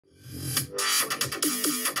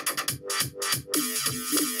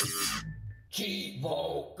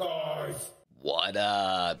What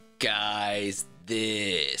up, guys?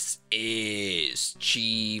 This is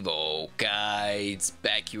Cheevo Guides,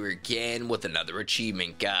 back here again with another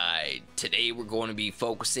achievement guide. Today we're going to be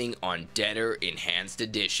focusing on Debtor Enhanced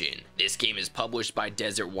Edition. This game is published by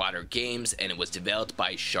W10 and it was developed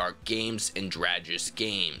by SharkGames and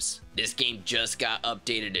Games. This game just got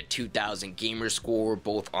updated to 2000 gamer score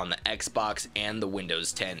both on the Xbox and the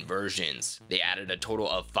Windows 10 versions. They added a total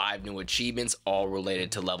of 5 new achievements, all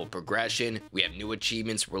related to level progression. We have new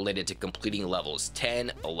achievements related to completing levels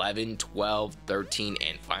 10, 11, 12, 13,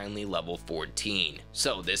 and finally level 14.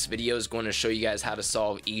 So this video is going to show you guys how to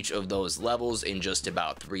solve each of those levels in just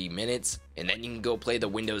about 3 minutes. And then you can go play the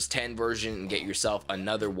Windows 10 version and get yourself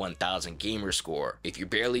another 1000 gamer score. If you're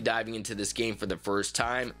barely diving into this game for the first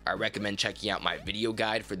time, I recommend checking out my video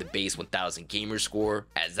guide for the base 1000 gamer score,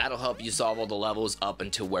 as that'll help you solve all the levels up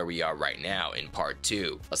until where we are right now in part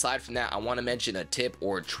 2. Aside from that, I want to mention a tip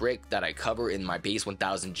or a trick that I cover in my base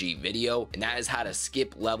 1000G video, and that is how to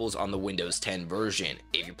skip levels on the Windows 10 version.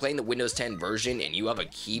 If you're playing the Windows 10 version and you have a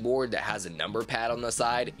keyboard that has a number pad on the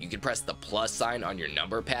side, you can press the plus sign on your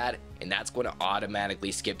number pad, and that's going to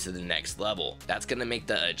automatically skip to the next level. That's going to make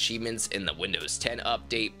the achievements in the Windows 10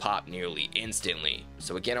 update pop nearly instantly.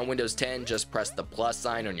 So again, on Windows 10, just press the plus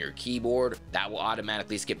sign on your keyboard. That will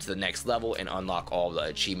automatically skip to the next level and unlock all the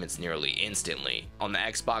achievements nearly instantly. On the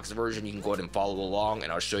Xbox version, you can go ahead and follow along,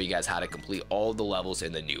 and I'll show you guys how to complete all the levels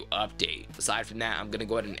in the new update. Aside from that, I'm going to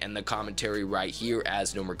go ahead and end the commentary right here,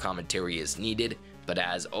 as no more commentary is needed. But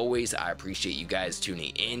as always, I appreciate you guys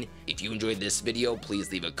tuning in. If you enjoyed this video,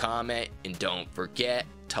 please leave a comment and don't forget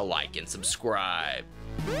to like and subscribe.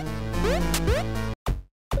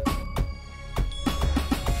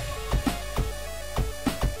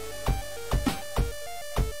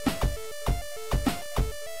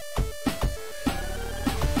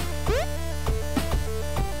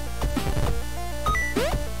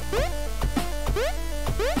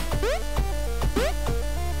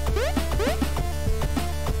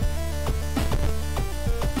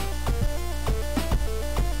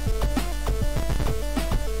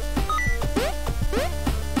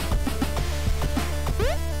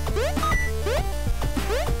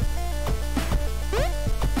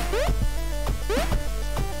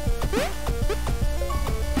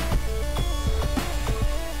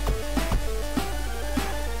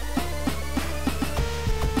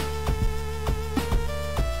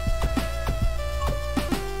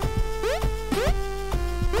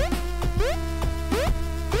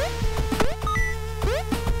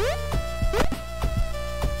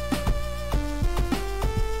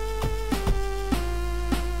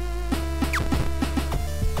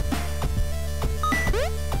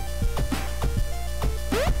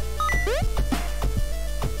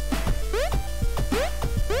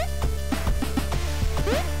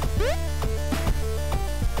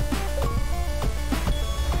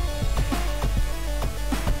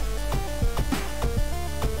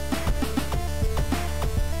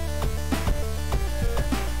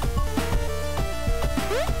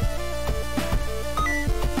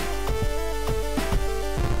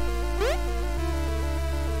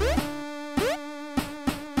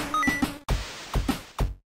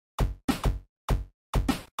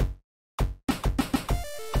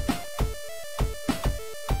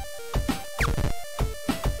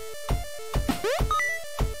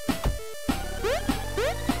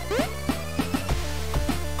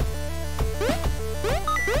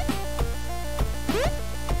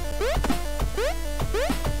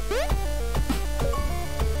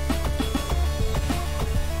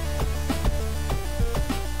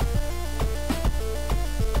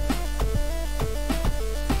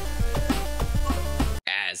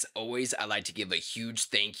 As always, I'd like to give a huge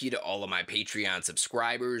thank you to all of my Patreon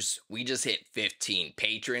subscribers. We just hit 15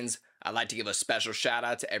 patrons. I'd like to give a special shout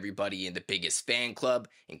out to everybody in the biggest fan club,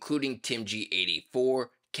 including TimG84,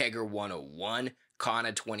 Kegger101,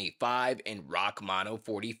 Kana25, and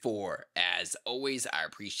Rockmono44. As always, I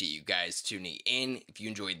appreciate you guys tuning in. If you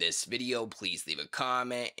enjoyed this video, please leave a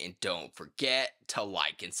comment and don't forget to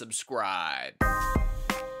like and subscribe.